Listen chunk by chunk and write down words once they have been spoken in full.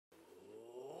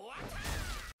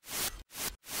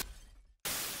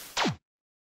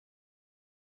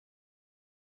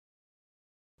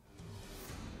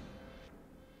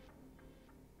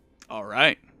All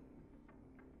right.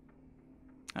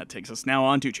 That takes us now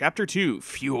on to Chapter 2,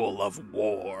 Fuel of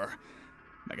War.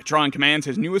 Megatron commands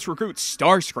his newest recruit,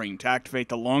 Starscream, to activate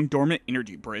the long-dormant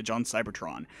energy bridge on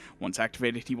Cybertron. Once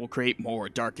activated, he will create more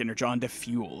dark energon to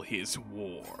fuel his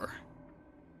war.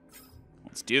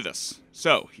 Let's do this.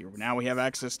 So, here now we have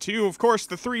access to, of course,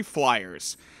 the 3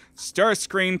 flyers.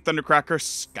 Starscream, Thundercracker,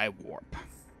 Skywarp.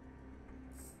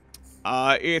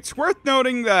 It's worth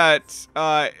noting that,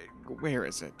 where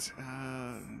is it?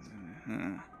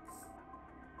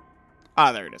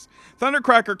 There it is.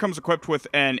 Thundercracker comes equipped with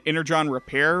an Energon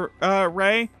Repair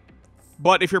Ray,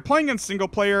 but if you're playing in single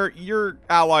player, your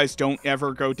allies don't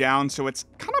ever go down, so it's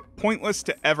kind of pointless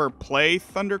to ever play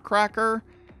Thundercracker.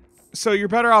 So you're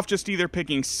better off just either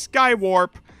picking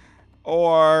Skywarp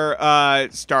or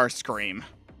Starscream.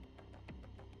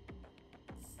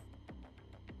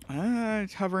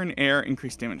 Hover in air,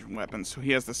 increase damage from weapons. So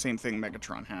he has the same thing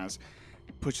Megatron has.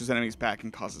 Pushes enemies back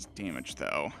and causes damage,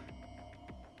 though.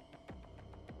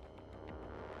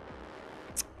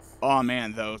 Oh,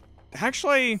 man, though.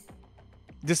 Actually,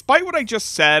 despite what I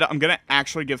just said, I'm going to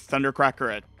actually give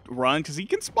Thundercracker a run, because he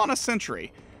can spawn a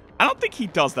sentry. I don't think he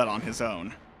does that on his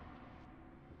own.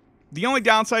 The only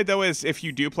downside, though, is if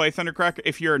you do play Thundercracker,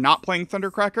 if you're not playing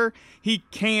Thundercracker, he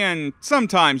can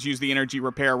sometimes use the Energy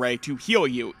Repair Ray to heal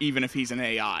you, even if he's an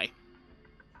AI.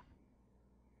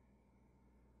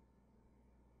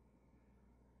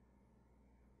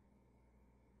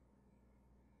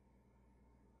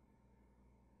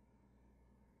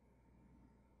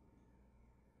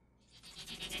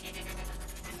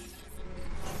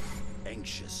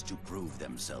 Anxious to prove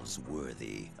themselves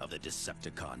worthy of the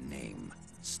Decepticon name,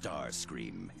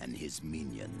 Starscream and his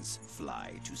minions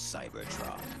fly to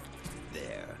Cybertron.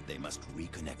 There, they must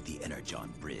reconnect the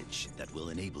Energon bridge that will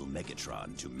enable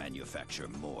Megatron to manufacture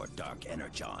more Dark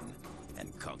Energon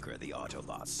and conquer the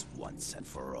Autobots once and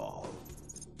for all.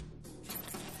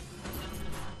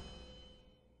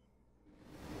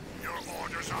 Your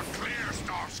orders are clear,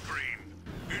 Starscream.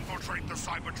 Infiltrate the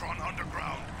Cybertron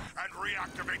underground and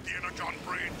reactivate the Energon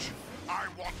bridge. I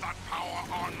want that power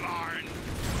online.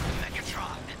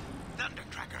 Megatron,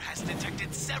 Thundercracker has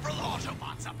detected several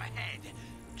Autobots up ahead.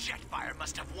 Jetfire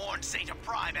must have warned Zeta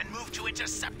Prime and moved to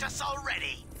intercept us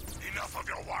already. Enough of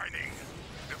your whining.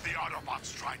 If the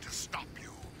Autobots try to stop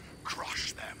you,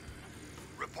 crush them.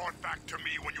 Report back to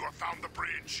me when you have found the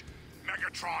bridge.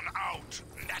 Megatron out.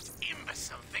 That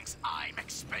imbecile thinks I'm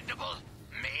expendable.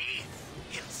 Me?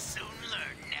 He'll soon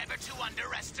learn never to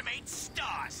underestimate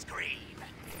Starscream.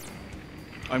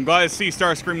 I'm glad to see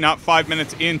Starscream not 5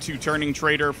 minutes into turning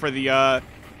traitor for the,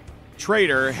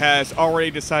 traitor has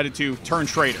already decided to turn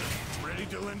traitor. Ready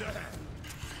to lend a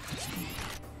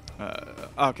hand.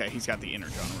 Okay, he's got the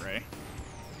Energon Ray.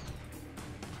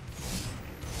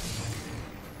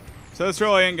 So this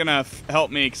really ain't gonna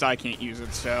help me because I can't use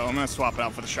it, so I'm gonna swap it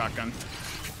out for the shotgun.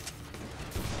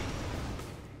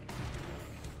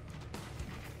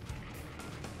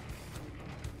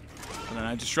 And then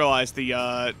I just realized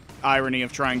the irony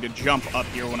of trying to jump up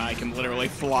here when I can literally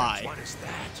fly. What is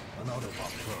that? An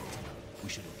Autobot probe. We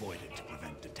should avoid it to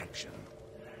prevent detection.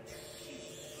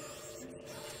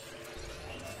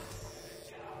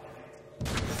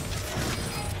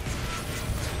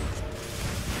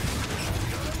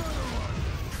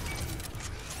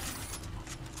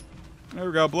 There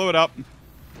we go, blew it up.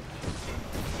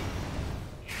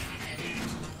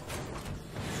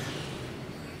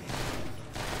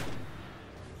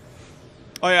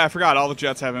 Oh yeah, I forgot, all the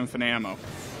jets have infinite ammo.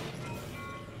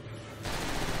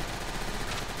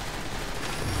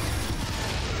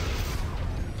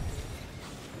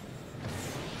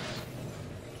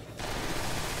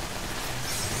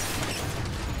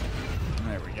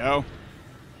 There we go.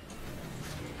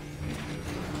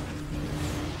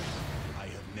 I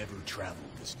have never traveled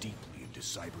this deeply into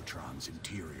Cybertron's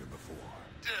interior before.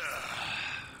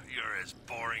 You're as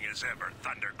boring as ever,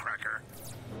 Thundercracker.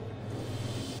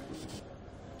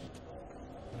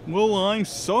 Well, I'm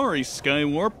sorry,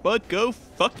 Skywarp, but go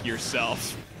fuck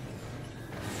yourself.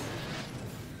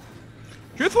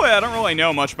 Truthfully, I don't really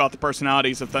know much about the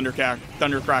personalities of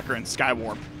Thundercracker and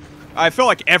Skywarp. I feel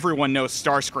like everyone knows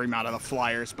Starscream out of the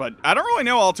Flyers, but I don't really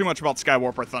know all too much about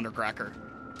Skywarp or Thundercracker.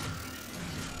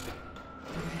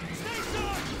 Stay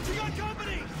sharp! We got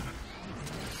company!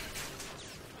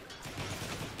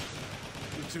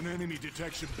 It's an enemy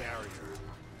detection barrier,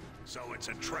 so it's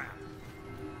a trap.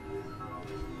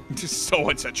 Just so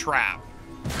it's a trap.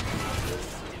 To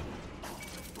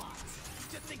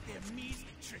think their measly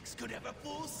tricks could ever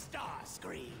fool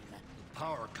Starscream.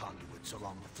 Power conduits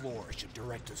along the floor should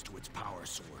direct us to its power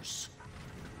source.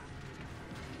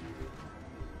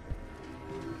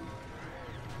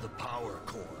 power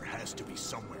core has to be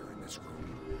somewhere in this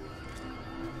room.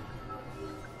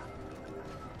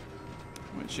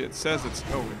 Which it says it's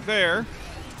over there.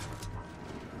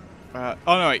 Oh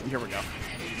no, wait, here we go.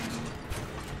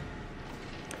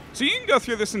 So you can go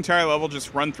through this entire level,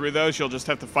 just run through those. You'll just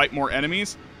have to fight more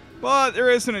enemies. But there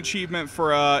is an achievement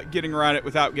for getting around it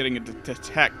without getting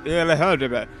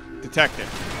detected.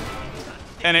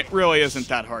 And it really isn't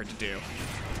that hard to do.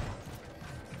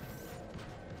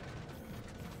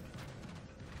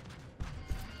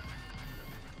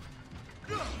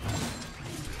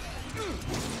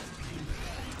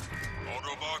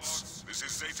 Autobots, this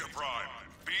is Zeta Prime.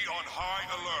 Be on high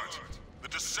alert. The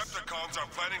Decepticons are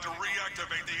planning to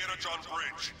reactivate the Energon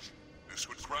Bridge. This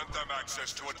would grant them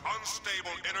access to an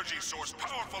unstable energy source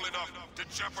powerful enough to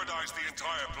jeopardize the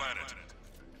entire planet.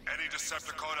 Any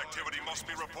Decepticon activity must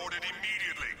be reported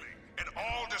immediately, and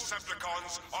all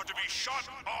Decepticons are to be shot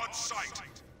on sight.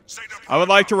 I would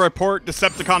like to report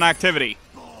Decepticon activity.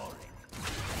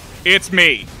 It's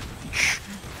me.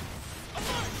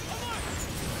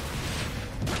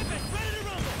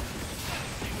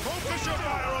 Focus your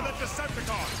fire on the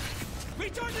Decepticon!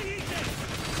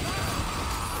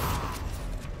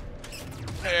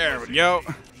 There we go.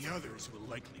 The others will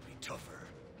likely be tougher.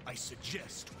 I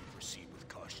suggest we proceed with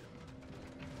caution.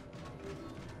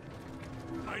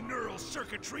 My neural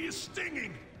circuitry is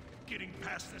stinging! Getting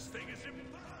past this thing is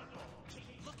impossible!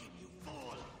 Keep looking, you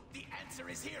fool! The answer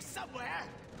is here somewhere!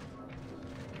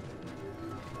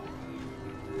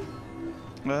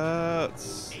 Let's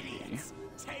see. Idiots!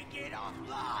 Take it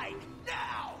offline!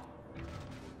 Now!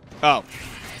 Oh,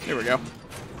 here we go.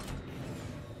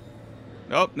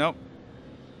 Nope, nope.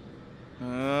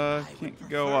 Can't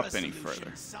go up any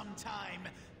further. Sometime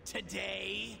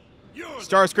today.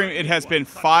 Starscream, it has been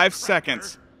 5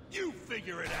 seconds. You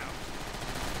figure it out!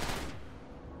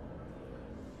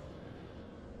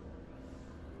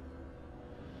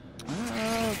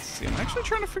 Let's see. I'm actually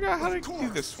trying to figure out how to do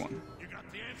this one. You got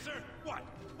the answer?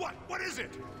 What is it?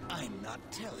 I'm not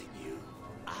telling you.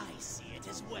 I see it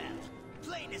as well.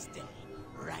 Plain as day.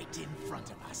 Right in front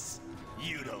of us.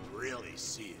 You don't really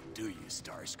see it, do you,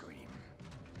 Starscream?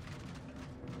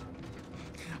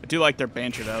 I do like their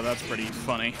banter, though. That's pretty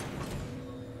funny.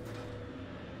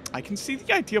 I can see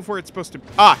the idea of where it's supposed to...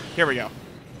 Ah, here we go.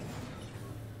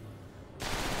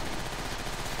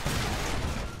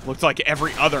 Looks like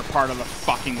every other part of the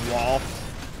fucking wall.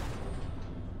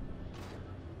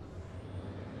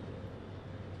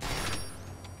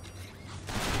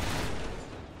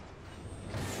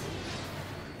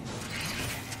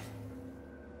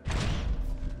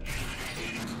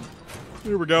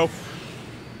 Here we go.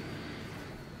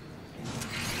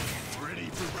 Ready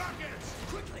for rockets!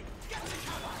 Quickly, get to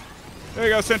cover! There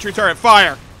you go, sentry turret,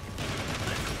 fire!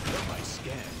 My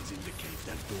scans indicate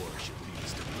that door should lead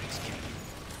us to Blake's camp.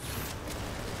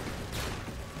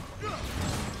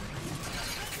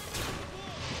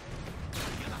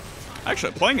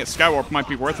 Actually, playing as Skywarp might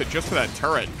be worth it just for that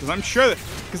turret, because I'm sure that...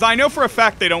 Because I know for a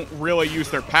fact they don't really use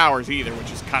their powers either,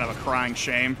 which is kind of a crying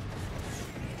shame.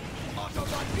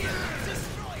 Autobot here!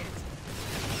 Destroy it!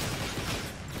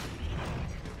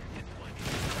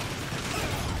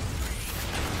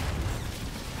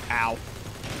 Ow.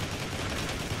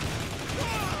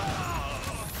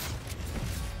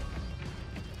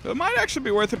 So it might actually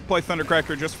be worth it to play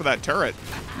Thundercracker just for that turret.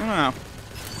 I don't know.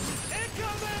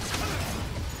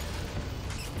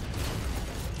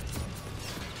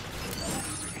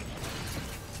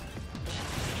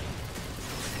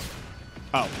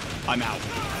 Oh, I'm out.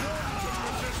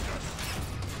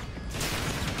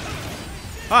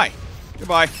 Hi.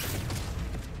 Goodbye.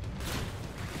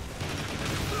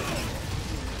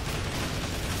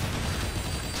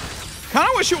 Kind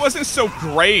of wish it wasn't so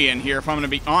gray in here, if I'm going to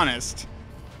be honest.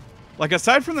 Like,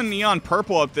 aside from the neon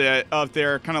purple of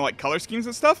their kind of like color schemes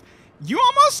and stuff, you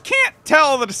almost can't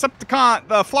tell the Decepticon,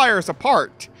 the flyers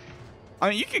apart.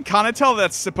 I mean, you can kind of tell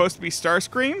that's supposed to be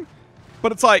Starscream,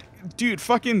 but it's like, dude,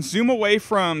 fucking zoom away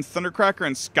from Thundercracker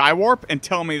and Skywarp and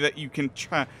tell me that you can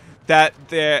that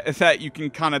you can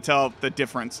kind of tell the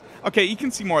difference. Okay, you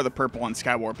can see more of the purple on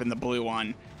Skywarp and the blue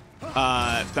on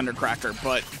Thundercracker,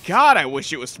 but God, I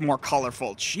wish it was more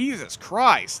colorful. Jesus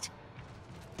Christ.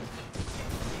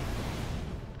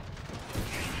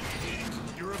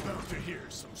 You're about to hear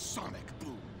some sonic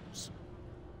booms.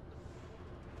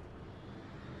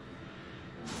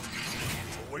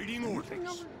 Awaiting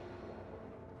orders.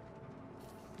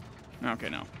 Okay,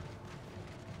 no.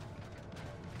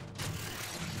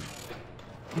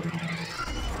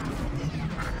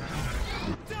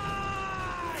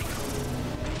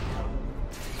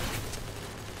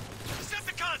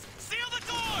 Decepticons, seal the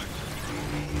door!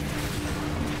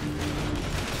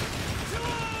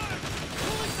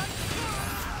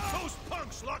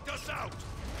 us out!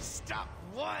 Stop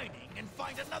whining and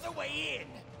find another way in!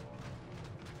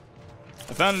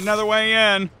 I found another way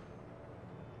in.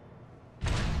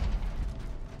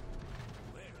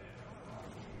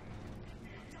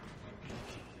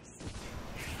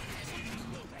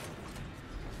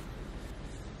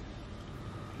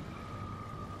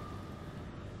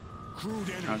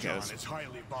 Crude energy Okay, is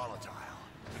highly volatile,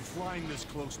 and flying this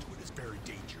close to it is very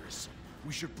dangerous.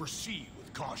 We should proceed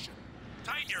with caution.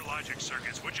 Tighten your logic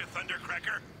circuits, would you,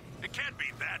 Thundercracker? It can't be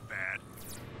that bad.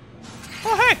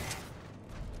 Oh, hey!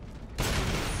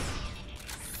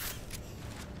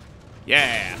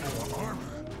 Yeah!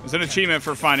 There's an achievement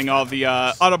for finding all the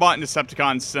Autobot and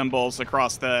Decepticon symbols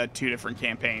across the 2 different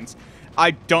campaigns.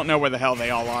 I don't know where the hell they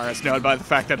all are, as noted by the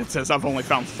fact that it says I've only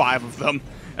found 5 of them.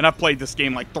 And I've played this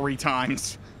game like 3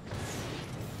 times.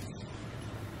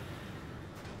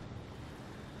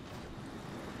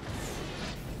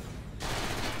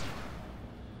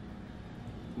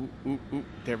 Ooh, ooh, ooh.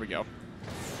 There we go.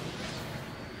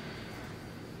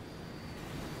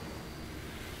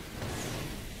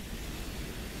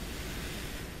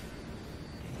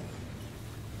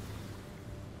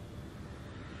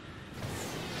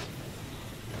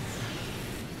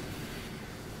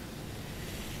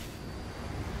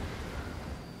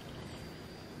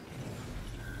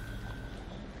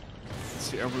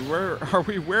 Are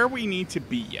we where we need to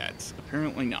be yet?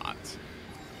 Apparently not.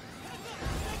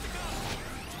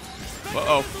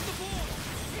 Uh-oh.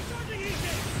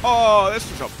 Oh,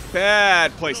 this is a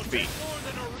bad place to be.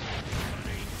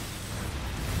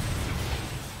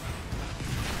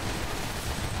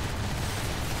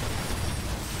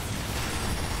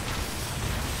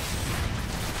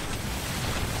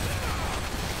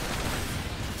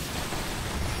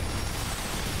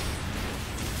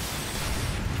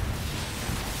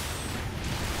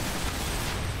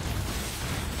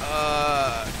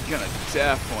 Gonna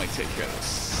definitely take care of those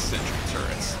sentry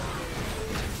turrets.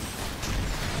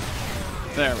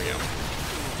 There we go.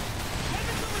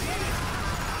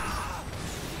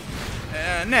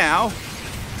 And now,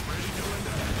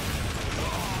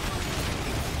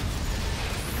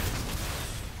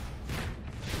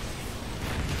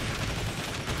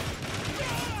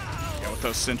 with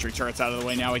those sentry turrets out of the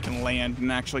way, now we can land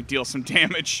and actually deal some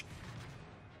damage.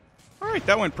 Alright,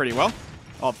 that went pretty well.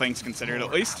 All things considered,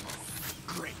 at least.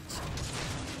 Great.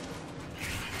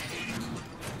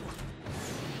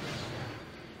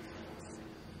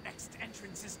 Next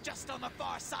entrance is just on the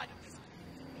far side of this.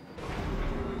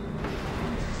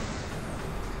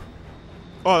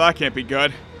 Oh, that can't be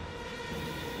good.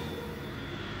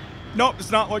 Nope,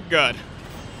 does not look good.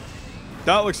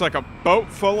 That looks like a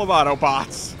boat full of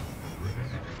Autobots.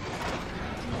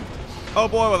 Oh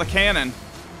boy, with a cannon.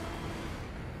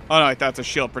 Oh no, that's a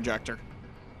shield projector.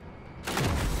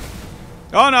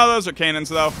 Oh no, those are cannons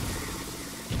though.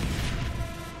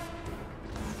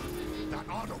 That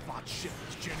Autobot ship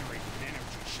is generating an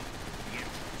energy shield at the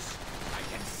entrance. I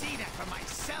can see that for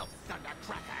myself,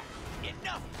 Thundercracker.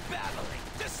 Enough babbling.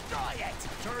 Destroy it.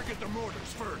 Target the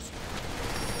mortars first.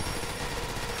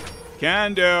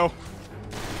 Can do.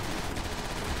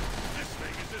 This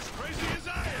thing is as crazy as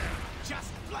I am.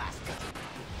 Just blast it.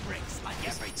 Breaks like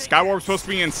everything. Skywarp's supposed to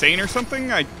be insane or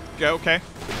something? Okay. There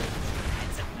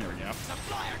we go.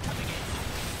 Supplier coming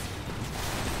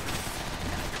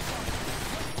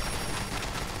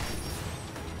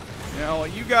in. Now,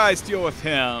 you guys deal with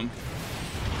him.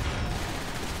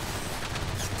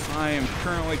 I am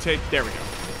currently there we go.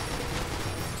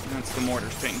 That's the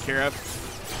mortars taken care of.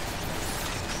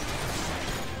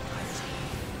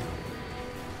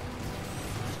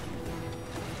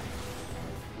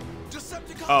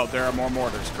 Oh, there are more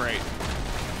mortars. Great.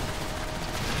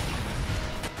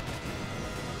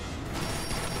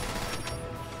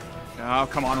 Oh,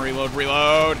 come on, reload,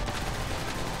 reload.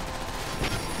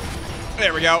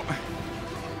 There we go.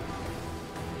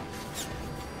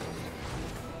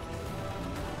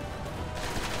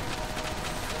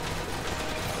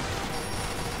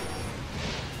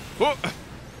 Whoa.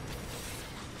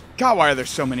 God, why are there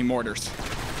so many mortars?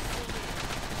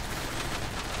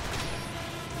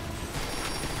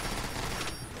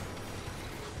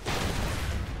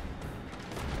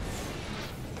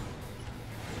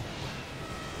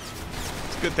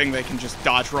 Good thing they can just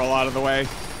dodge roll out of the way.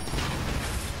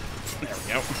 There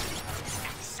we go.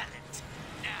 Excellent.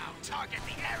 Now target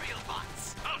the aerial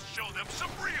bots. I'll show them some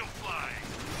real flying.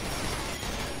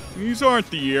 These aren't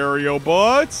the aerial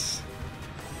bots.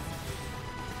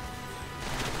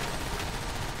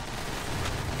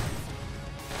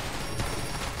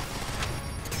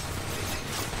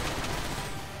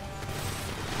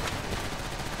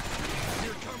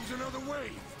 Here comes another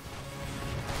wave.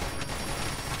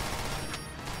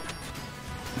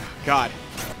 God.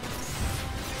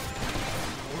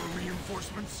 More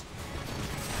reinforcements?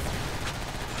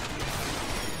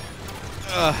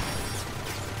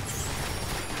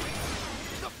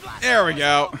 There we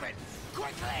go.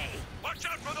 Quickly! Watch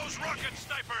out for those rocket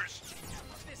snipers!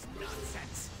 This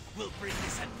nonsense will bring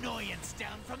this annoyance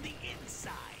down from the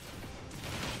inside.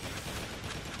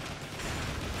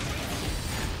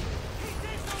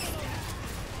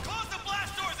 Close the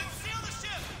blast doors and seal the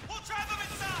ship! We'll trap them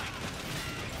inside!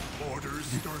 Orders,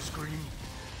 Starscream?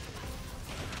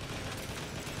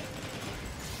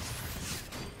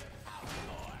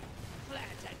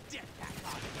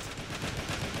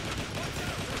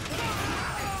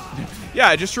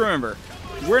 Yeah, just remember,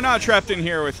 we're not trapped in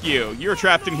here with you. You're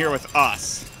trapped in here with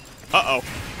us. Uh-oh.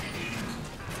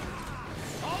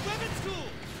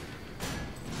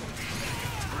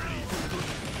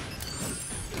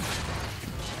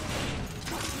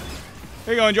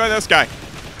 Here you go, enjoy this guy.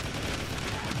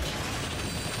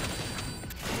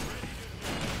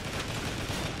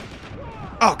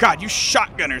 Oh god, you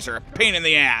shotgunners are a pain in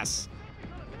the ass.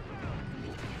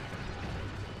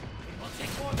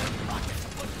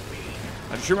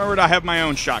 I just remembered I have my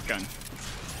own shotgun.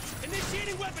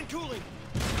 Initiating weapon cooling.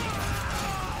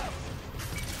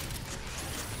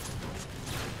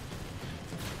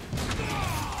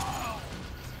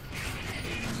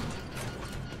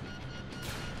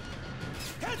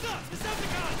 Heads up,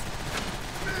 Decepticons!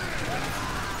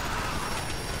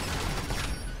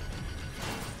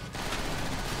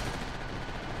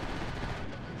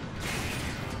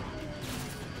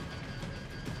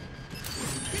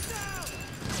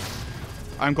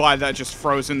 I'm glad that just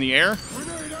froze in the air.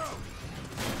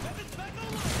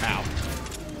 Ow.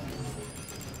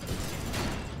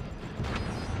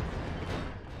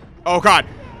 Oh god.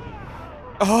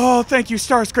 Oh, thank you,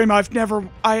 Starscream.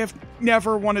 I have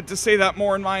never wanted to say that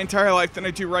more in my entire life than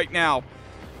I do right now.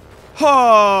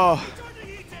 Oh.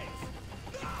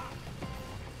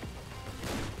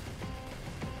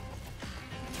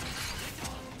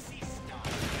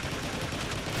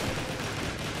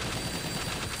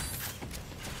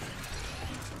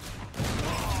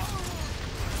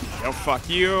 Oh, fuck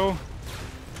you.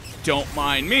 Don't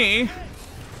mind me.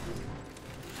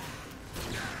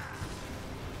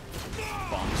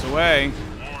 Bombs away.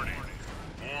 Warning.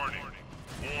 Warning.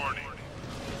 Warning.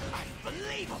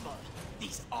 Unbelievable!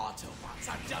 These Autobots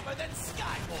are dumber than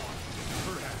Skyborn!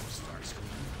 Perhaps,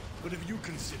 Starscream. But have you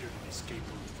considered an escape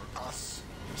route for us?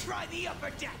 Try the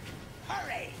upper deck!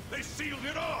 Hurry! They sealed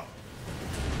it off!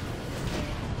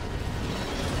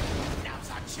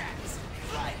 Now's our chance!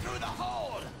 Fly through the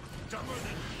hole! Dumber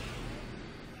than...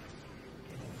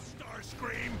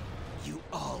 Starscream! You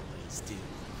always do.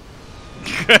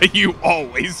 You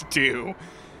always do.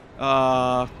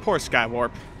 Poor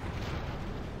Skywarp.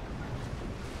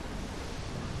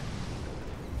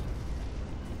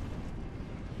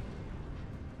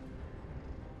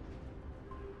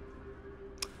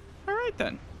 Alright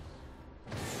then.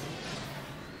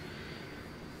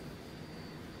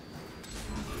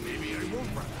 Maybe I won't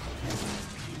run out.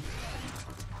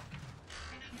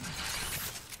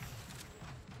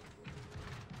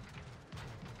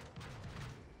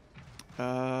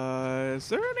 Is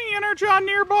there any Energon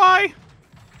nearby?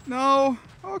 No?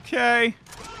 Okay.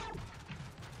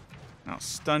 Oh,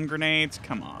 stun grenades?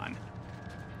 Come on.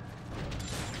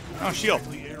 Oh, shield.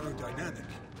 Exactly aerodynamic.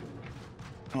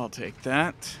 I'll take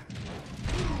that.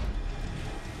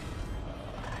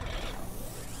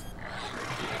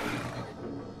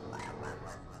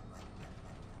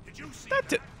 Did you see That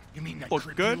did You mean that look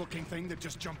creepy good. looking thing that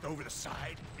just jumped over the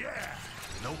side? Yeah.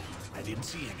 Nope, I didn't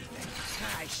see anything.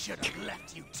 I should have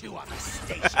left you two on the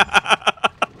station.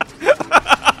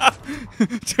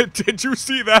 Did you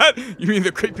see that? You mean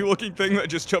the creepy looking thing that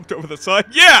just jumped over the side?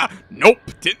 Yeah! Nope,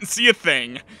 didn't see a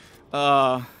thing.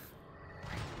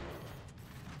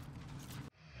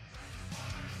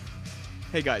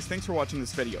 Hey guys, thanks for watching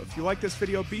this video. If you like this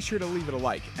video, be sure to leave it a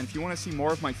like. And if you want to see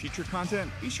more of my future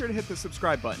content, be sure to hit the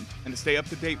subscribe button. And to stay up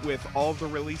to date with all of the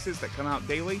releases that come out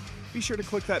daily, be sure to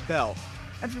click that bell.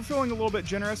 And if you're feeling a little bit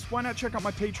generous, why not check out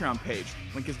my Patreon page?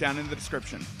 Link is down in the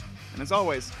description. And as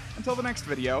always, until the next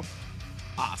video,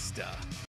 hasta.